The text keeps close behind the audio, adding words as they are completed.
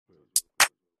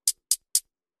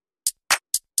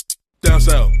Down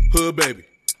south, hood baby.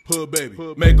 Hood baby,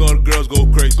 make all the girls go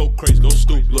crazy, go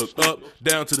stupid. Look up,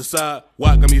 down to the side,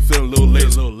 why got me feeling a little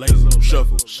lazy,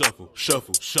 Shuffle, shuffle,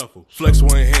 shuffle, shuffle. Flex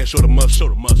one hand, show the muscle,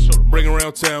 Bring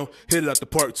around town, hit it out the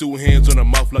park, 2 hands on her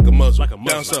mouth like a muzzle.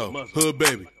 Down south, hood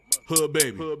baby. Hood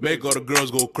baby, make all the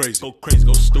girls go crazy,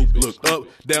 go stupid. Look up,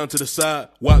 down to the side,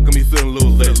 why got me feeling a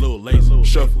little lazy,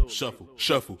 Shuffle, shuffle,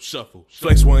 shuffle, shuffle.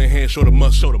 Flex one hand, show the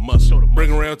muscle,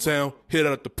 Bring around town, hit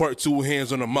out the park, 2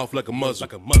 hands on her mouth like a muzzle,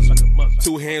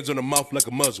 2 hands on her mouth like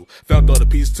a muzzle. Found all the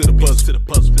pieces to the puzzle,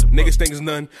 Niggas think it's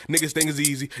none, niggas think it's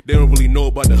easy. They don't really know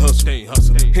about the hustle.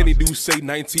 Henny do say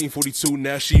 1942,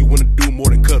 now she wanna do more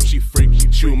than cuddle. She freak,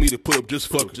 she want me to put up, just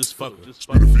fuck her.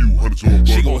 Spend a few hundreds on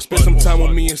She gon' spend some time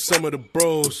with me and some of the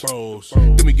bros.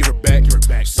 Then we give her back.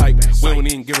 Psych, we don't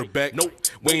even give her back. Nope,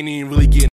 we ain't even really getting